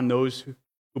showered upon those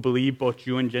who believe, both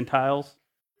Jew and Gentiles.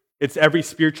 It's every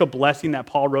spiritual blessing that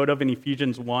Paul wrote of in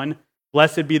Ephesians 1.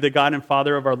 Blessed be the God and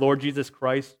Father of our Lord Jesus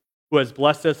Christ, who has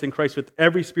blessed us in Christ with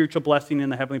every spiritual blessing in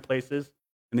the heavenly places.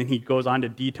 And then he goes on to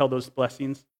detail those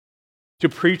blessings. To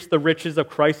preach the riches of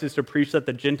Christ is to preach that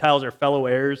the Gentiles are fellow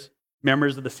heirs,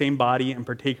 members of the same body, and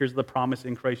partakers of the promise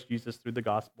in Christ Jesus through the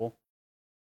gospel.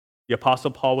 The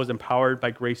Apostle Paul was empowered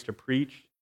by grace to preach.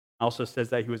 It also says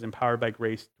that he was empowered by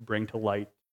grace to bring to light.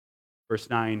 Verse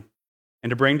 9, and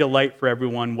to bring to light for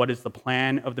everyone what is the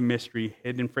plan of the mystery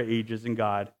hidden for ages in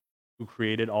God, who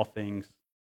created all things.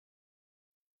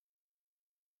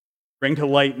 Bring to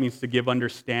light means to give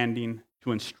understanding,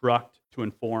 to instruct, to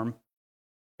inform.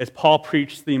 As Paul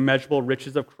preached the immeasurable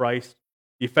riches of Christ,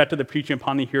 the effect of the preaching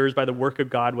upon the hearers by the work of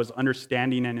God was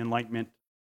understanding and enlightenment.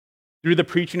 Through the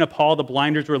preaching of Paul, the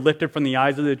blinders were lifted from the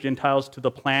eyes of the Gentiles to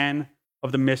the plan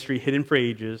of the mystery hidden for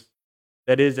ages.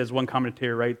 That is, as one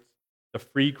commentator writes, the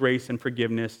free grace and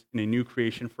forgiveness in a new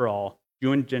creation for all,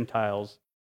 Jew and Gentiles,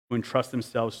 who entrust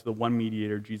themselves to the one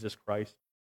mediator, Jesus Christ.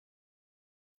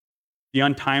 The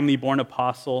untimely born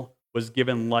apostle was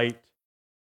given light,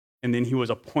 and then he was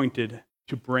appointed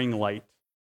to bring light.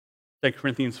 2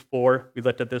 Corinthians 4, we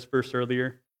looked at this verse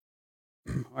earlier.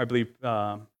 I believe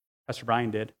Pastor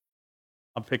Brian did.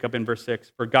 I'll pick up in verse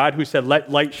 6. For God, who said, let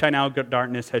light shine out of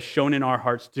darkness, has shone in our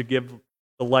hearts to give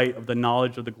the light of the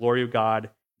knowledge of the glory of God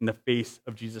in the face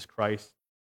of Jesus Christ.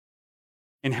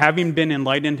 And having been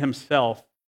enlightened himself,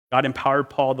 God empowered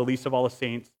Paul, the least of all the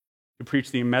saints, to preach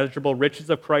the immeasurable riches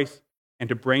of Christ and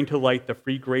to bring to light the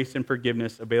free grace and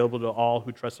forgiveness available to all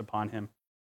who trust upon him.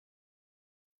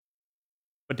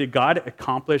 But did God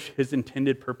accomplish his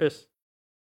intended purpose?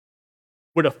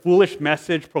 Would a foolish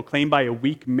message proclaimed by a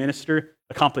weak minister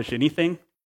accomplish anything?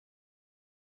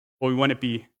 Well, we wouldn't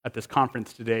be at this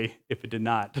conference today if it did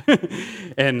not.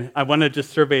 And I want to just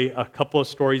survey a couple of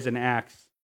stories in Acts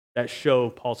that show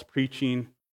Paul's preaching,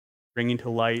 bringing to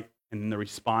light, and the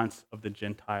response of the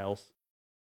Gentiles.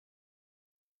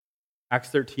 Acts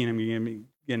 13, I'm going to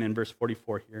begin in verse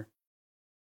 44 here.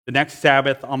 The next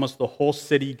Sabbath, almost the whole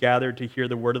city gathered to hear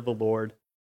the word of the Lord.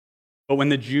 But when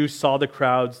the Jews saw the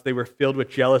crowds, they were filled with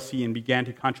jealousy and began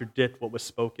to contradict what was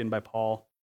spoken by Paul,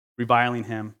 reviling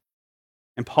him.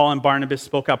 And Paul and Barnabas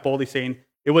spoke out boldly, saying,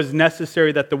 it was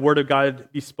necessary that the word of God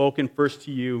be spoken first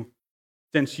to you,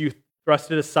 since you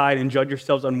thrust it aside and judge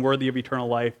yourselves unworthy of eternal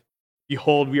life.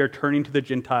 Behold, we are turning to the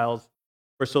Gentiles.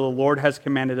 For so the Lord has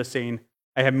commanded us, saying,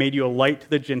 I have made you a light to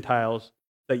the Gentiles,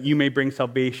 that you may bring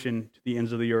salvation to the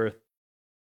ends of the earth.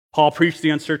 Paul preached the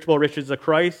unsearchable riches of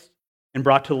Christ and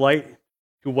brought to light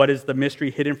to what is the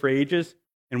mystery hidden for ages.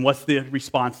 And what's the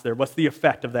response there? What's the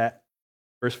effect of that?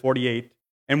 Verse 48.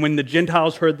 And when the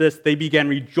Gentiles heard this, they began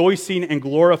rejoicing and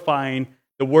glorifying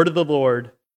the word of the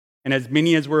Lord, and as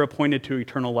many as were appointed to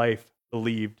eternal life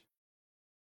believed.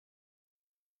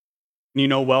 And you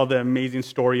know well the amazing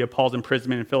story of Paul's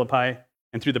imprisonment in Philippi,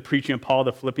 and through the preaching of Paul,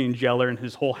 the Philippian jailer and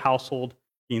his whole household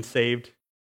being saved.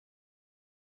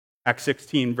 Acts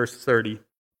 16, verse 30.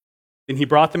 Then he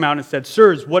brought them out and said,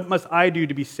 Sirs, what must I do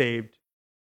to be saved?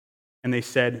 And they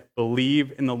said,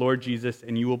 believe in the Lord Jesus,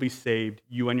 and you will be saved,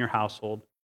 you and your household.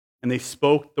 And they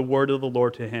spoke the word of the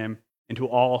Lord to him and to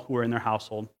all who were in their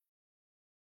household.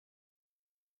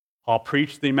 Paul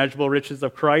preached the immeasurable riches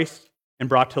of Christ and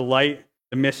brought to light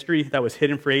the mystery that was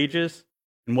hidden for ages.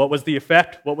 And what was the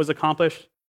effect? What was accomplished?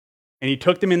 And he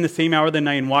took them in the same hour of the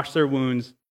night and washed their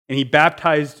wounds. And he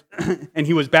baptized, and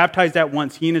he was baptized at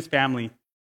once, he and his family.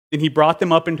 Then he brought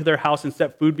them up into their house and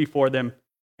set food before them.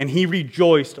 And he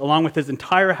rejoiced, along with his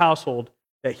entire household,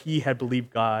 that he had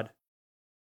believed God.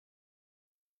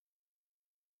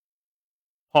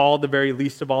 Paul, the very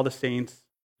least of all the saints,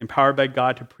 empowered by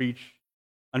God to preach,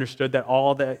 understood that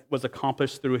all that was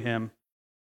accomplished through him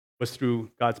was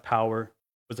through God's power,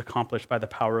 was accomplished by the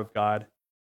power of God.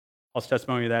 Paul's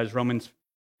testimony of that is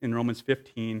in Romans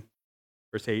 15,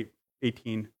 verse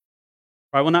 18.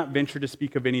 For I will not venture to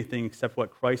speak of anything except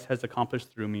what Christ has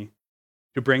accomplished through me,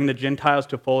 to bring the Gentiles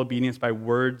to full obedience by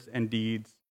words and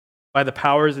deeds, by the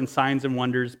powers and signs and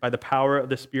wonders, by the power of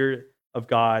the Spirit of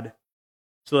God,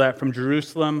 so that from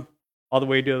Jerusalem all the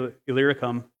way to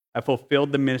Illyricum, I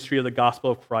fulfilled the ministry of the gospel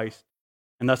of Christ,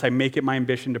 and thus I make it my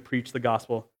ambition to preach the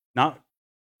gospel, not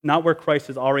where Christ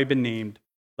has already been named,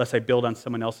 lest I build on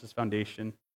someone else's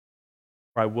foundation.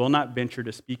 For I will not venture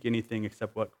to speak anything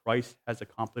except what Christ has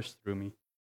accomplished through me.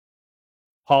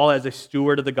 Paul, as a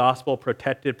steward of the gospel,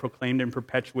 protected, proclaimed, and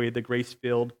perpetuated the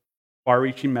grace-filled,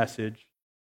 far-reaching message,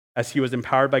 as he was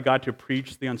empowered by God to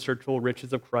preach the unsearchable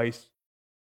riches of Christ.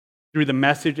 Through the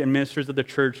message and ministers of the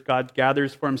church, God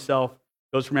gathers for himself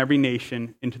those from every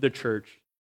nation into the church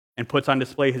and puts on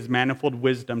display his manifold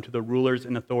wisdom to the rulers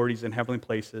and authorities in heavenly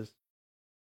places.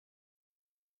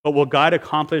 But will God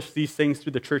accomplish these things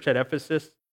through the church at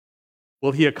Ephesus?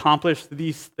 Will he accomplish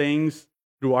these things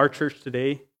through our church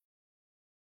today?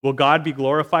 Will God be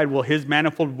glorified? Will his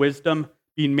manifold wisdom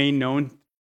be made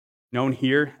known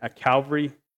here at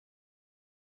Calvary?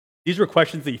 These were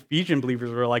questions the Ephesian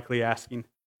believers were likely asking.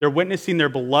 They're witnessing their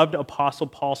beloved apostle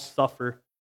Paul suffer.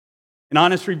 An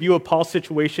honest review of Paul's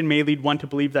situation may lead one to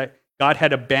believe that God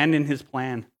had abandoned his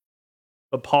plan.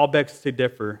 But Paul begs to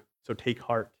differ, so take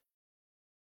heart.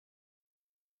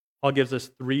 Paul gives us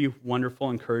three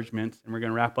wonderful encouragements, and we're going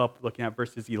to wrap up looking at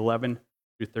verses 11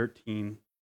 through 13.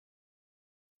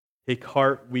 Take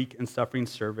heart, weak and suffering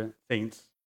saints.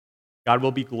 God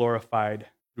will be glorified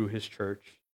through his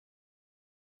church.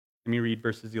 Let me read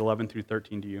verses 11 through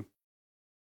 13 to you.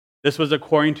 This was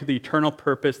according to the eternal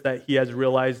purpose that he has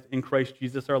realized in Christ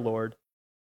Jesus our Lord,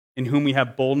 in whom we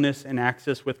have boldness and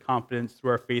access with confidence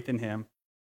through our faith in him.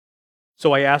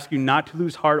 So I ask you not to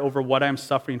lose heart over what I am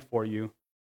suffering for you,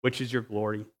 which is your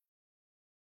glory.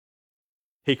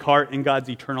 Take heart in God's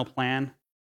eternal plan.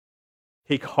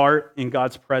 Take heart in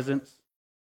God's presence.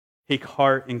 Take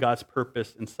heart in God's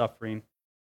purpose in suffering.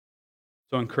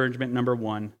 So encouragement number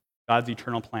one, God's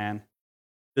eternal plan.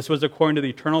 This was according to the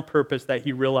eternal purpose that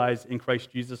he realized in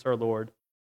Christ Jesus our Lord.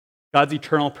 God's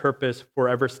eternal purpose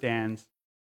forever stands.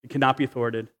 It cannot be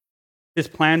thwarted. His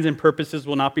plans and purposes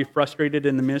will not be frustrated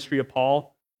in the ministry of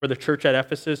Paul, for the church at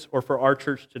Ephesus, or for our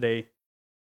church today.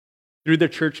 Through the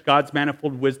church, God's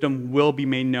manifold wisdom will be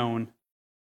made known.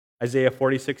 Isaiah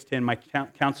 46:10, my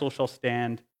counsel shall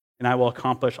stand, and I will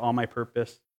accomplish all my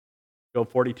purpose.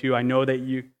 Job 42, I know that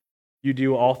you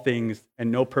do all things,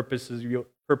 and no purpose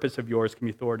of yours can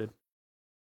be thwarted.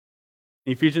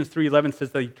 And Ephesians 3:11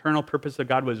 says the eternal purpose of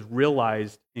God was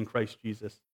realized in Christ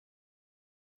Jesus,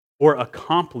 or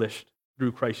accomplished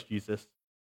through Christ Jesus.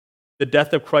 The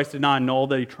death of Christ did not annul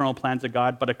the eternal plans of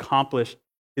God, but accomplished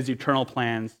his eternal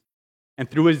plans. And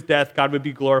through his death, God would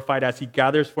be glorified as he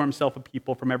gathers for himself a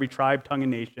people from every tribe, tongue, and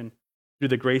nation through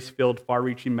the grace-filled,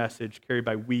 far-reaching message carried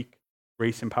by weak,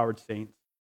 grace-empowered saints.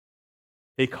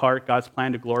 Take heart, God's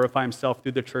plan to glorify himself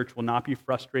through the church will not be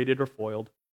frustrated or foiled.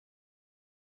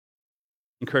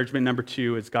 Encouragement number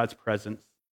two is God's presence.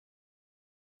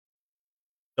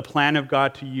 The plan of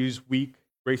God to use weak,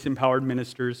 grace-empowered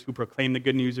ministers who proclaim the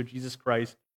good news of Jesus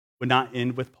Christ would not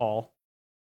end with Paul.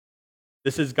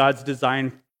 This is God's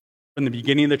design from the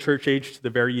beginning of the church age to the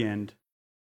very end.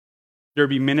 There would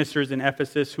be ministers in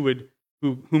Ephesus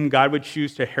whom God would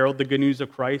choose to herald the good news of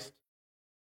Christ.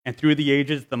 And through the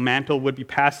ages, the mantle would be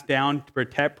passed down to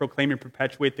protect, proclaim, and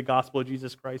perpetuate the gospel of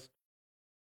Jesus Christ.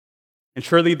 And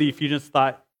surely the Ephesians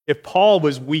thought, if Paul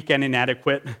was weak and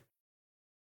inadequate,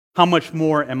 how much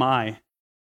more am I?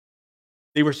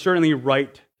 They were certainly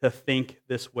right to think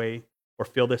this way or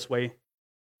feel this way.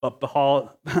 But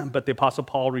the Apostle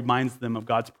Paul reminds them of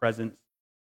God's presence.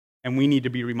 And we need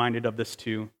to be reminded of this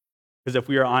too. Because if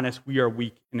we are honest, we are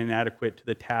weak and inadequate to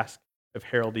the task of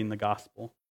heralding the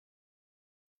gospel.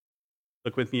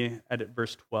 Look with me at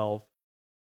verse 12.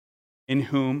 In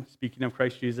whom, speaking of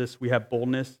Christ Jesus, we have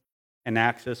boldness and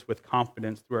access with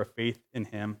confidence through our faith in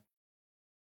him.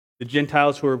 The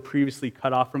Gentiles who were previously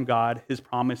cut off from God, his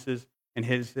promises, and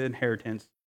his inheritance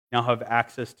now have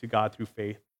access to God through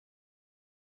faith.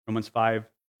 Romans 5,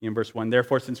 in verse 1.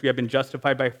 Therefore, since we have been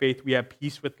justified by faith, we have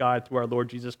peace with God through our Lord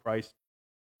Jesus Christ.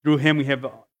 Through him we have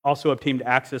also obtained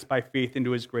access by faith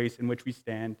into his grace in which we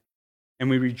stand, and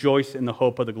we rejoice in the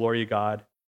hope of the glory of God.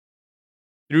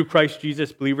 Through Christ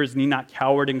Jesus, believers need not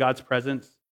cower in God's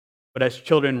presence, but as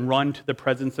children run to the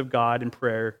presence of God in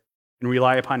prayer and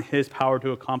rely upon his power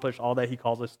to accomplish all that he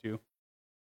calls us to.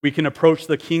 We can approach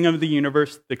the King of the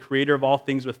universe, the creator of all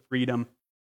things, with freedom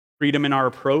freedom in our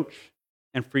approach,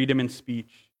 and freedom in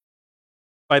speech.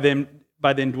 By the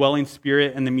indwelling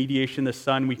Spirit and the mediation of the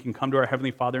Son, we can come to our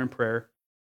Heavenly Father in prayer.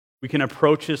 We can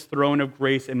approach His throne of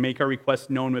grace and make our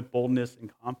requests known with boldness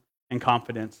and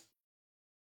confidence.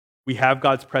 We have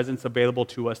God's presence available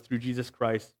to us through Jesus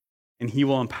Christ, and He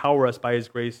will empower us by His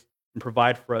grace and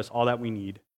provide for us all that we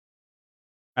need.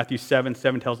 Matthew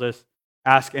 7:7 tells us,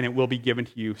 "Ask and it will be given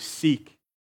to you. Seek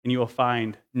and you will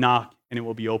find. Knock and it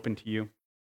will be open to you."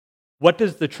 What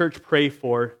does the church pray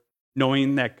for,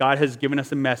 knowing that God has given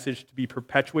us a message to be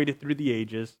perpetuated through the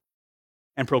ages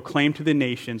and proclaimed to the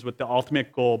nations, with the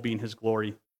ultimate goal being His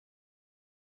glory?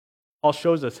 Paul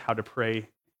shows us how to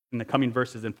pray in the coming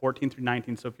verses in 14 through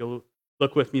 19, so if you'll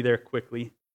look with me there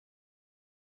quickly.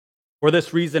 "For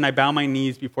this reason I bow my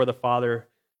knees before the Father,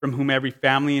 from whom every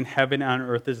family in heaven and on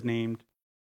earth is named,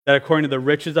 that according to the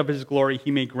riches of His glory He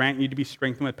may grant you to be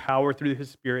strengthened with power through His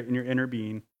Spirit in your inner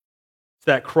being, so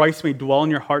that Christ may dwell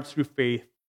in your hearts through faith,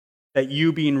 that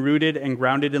you, being rooted and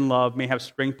grounded in love, may have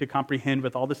strength to comprehend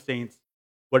with all the saints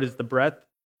what is the breadth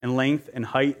and length and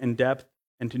height and depth,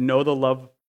 and to know the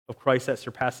love of Christ that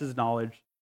surpasses knowledge,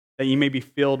 that you may be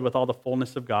filled with all the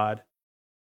fullness of God."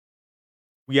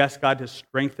 We ask God to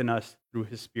strengthen us through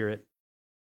His Spirit.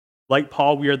 Like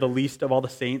Paul, we are the least of all the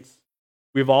saints.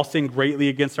 We have all sinned greatly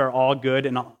against our all good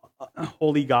and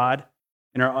holy God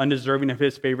and are undeserving of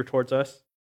His favor towards us.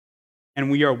 And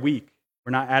we are weak.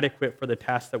 We're not adequate for the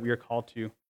task that we are called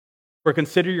to. For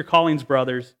consider your callings,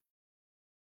 brothers.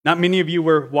 Not many of you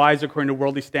were wise according to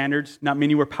worldly standards. Not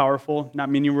many were powerful. Not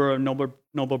many were of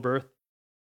noble birth.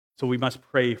 So we must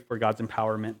pray for God's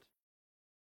empowerment.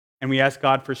 And we ask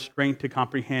God for strength to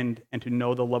comprehend and to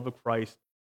know the love of Christ,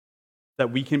 that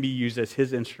we can be used as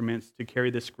His instruments to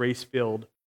carry this grace-filled,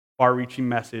 far-reaching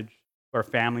message to our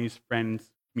families,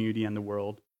 friends, community, and the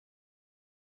world.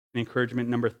 And encouragement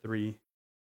number 3,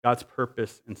 God's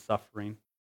purpose in suffering.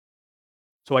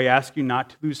 "So I ask you not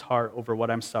to lose heart over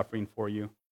what I'm suffering for you,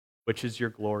 which is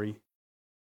your glory.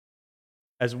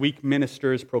 As weak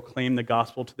ministers proclaim the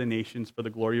gospel to the nations for the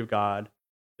glory of God,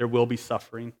 there will be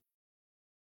suffering.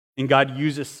 And God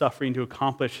uses suffering to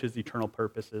accomplish His eternal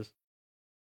purposes.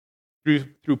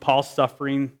 Through Paul's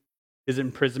suffering, his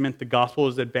imprisonment, the gospel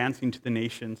is advancing to the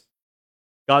nations.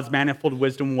 God's manifold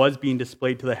wisdom was being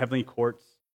displayed to the heavenly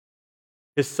courts.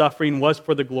 His suffering was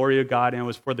for the glory of God, and it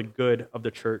was for the good of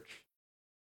the church.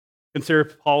 Consider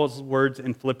Paul's words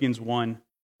in Philippians 1,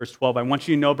 verse 12. "I want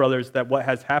you to know, brothers, that what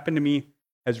has happened to me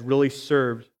has really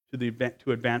served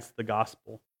to advance the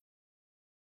gospel."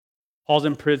 Paul's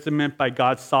imprisonment by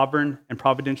God's sovereign and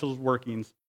providential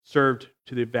workings served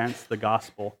to advance the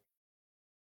gospel.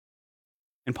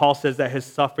 And Paul says that his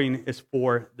suffering is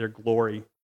for their glory.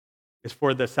 It's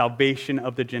for the salvation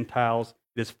of the Gentiles.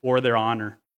 It is for their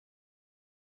honor.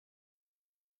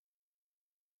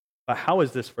 But how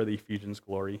is this for the Ephesians'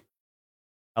 glory?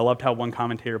 I loved how one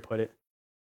commentator put it.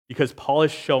 Because Paul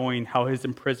is showing how his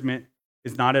imprisonment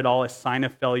is not at all a sign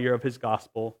of failure of his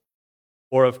gospel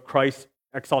or of Christ's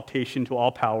exaltation to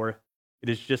all power. It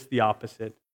is just the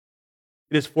opposite.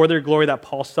 It is for their glory that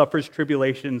Paul suffers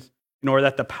tribulations in order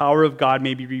that the power of God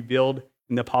may be revealed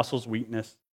in the apostles'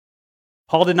 weakness.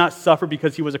 Paul did not suffer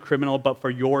because he was a criminal, but for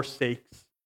your sakes.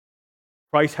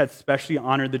 Christ had specially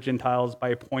honored the Gentiles by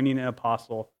appointing an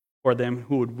apostle for them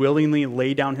who would willingly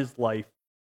lay down his life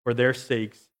for their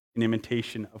sakes in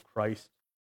imitation of Christ.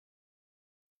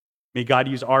 May God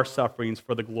use our sufferings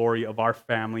for the glory of our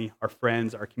family, our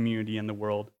friends, our community, and the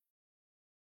world.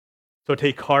 So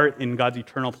take heart in God's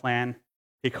eternal plan.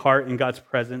 Take heart in God's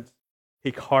presence.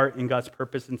 Take heart in God's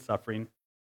purpose in suffering.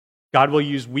 God will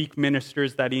use weak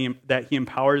ministers that he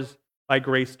empowers by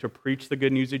grace to preach the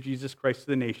good news of Jesus Christ to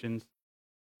the nations.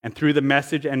 And through the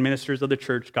message and ministers of the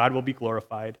church, God will be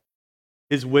glorified.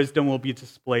 His wisdom will be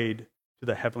displayed to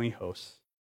the heavenly hosts.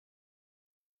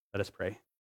 Let us pray.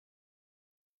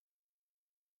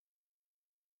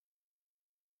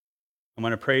 I'm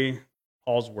going to pray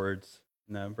Paul's words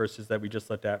in the verses that we just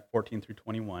looked at, 14 through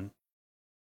 21.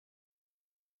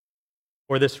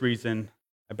 For this reason,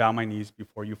 I bow my knees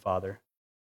before you, Father,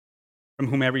 from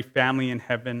whom every family in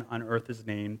heaven on earth is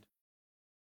named,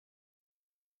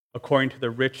 according to the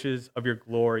riches of your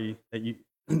glory, that you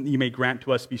may grant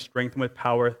to us be strengthened with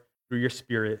power through your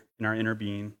Spirit in our inner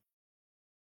being,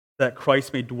 that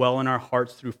Christ may dwell in our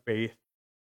hearts through faith,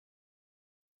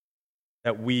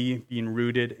 that we, being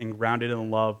rooted and grounded in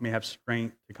love, may have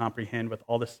strength to comprehend with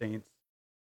all the saints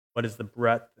what is the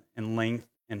breadth and length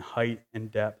and height and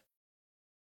depth,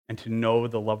 and to know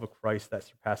the love of Christ that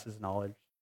surpasses knowledge,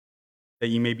 that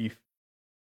we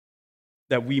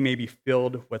may be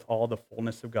filled with all the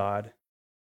fullness of God.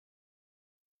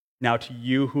 Now to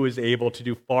you who is able to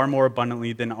do far more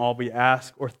abundantly than all we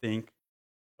ask or think,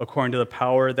 according to the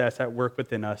power that's at work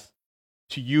within us,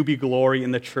 to you be glory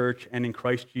in the church and in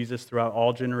Christ Jesus throughout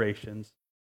all generations,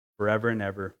 forever and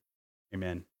ever.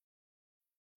 Amen.